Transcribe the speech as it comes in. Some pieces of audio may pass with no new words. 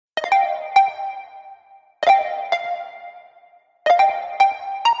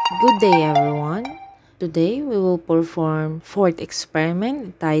Good day, everyone. Today we will perform fourth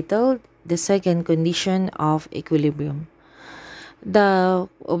experiment titled The Second Condition of Equilibrium. The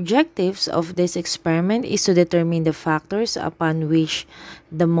objectives of this experiment is to determine the factors upon which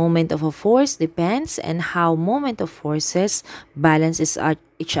the moment of a force depends and how moment of forces balances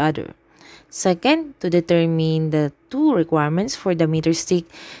each other. Second, to determine the two requirements for the meter stick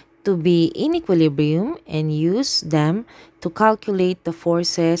to be in equilibrium and use them to calculate the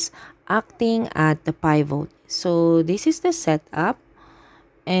forces acting at the pivot. So this is the setup,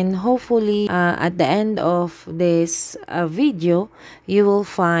 and hopefully at the end of this video you will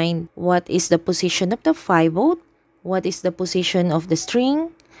find what is the position of the pivot, what is the position of the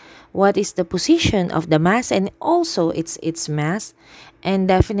string, what is the position of the mass and also its mass, and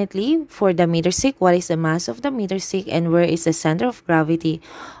definitely for the meter stick, what is the mass of the meter stick and where is the center of gravity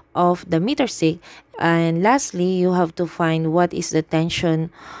of the meter stick. And lastly, you have to find what is the tension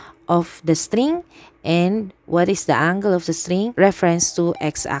of the string and what is the angle of the string reference to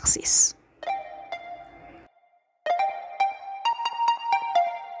x-axis.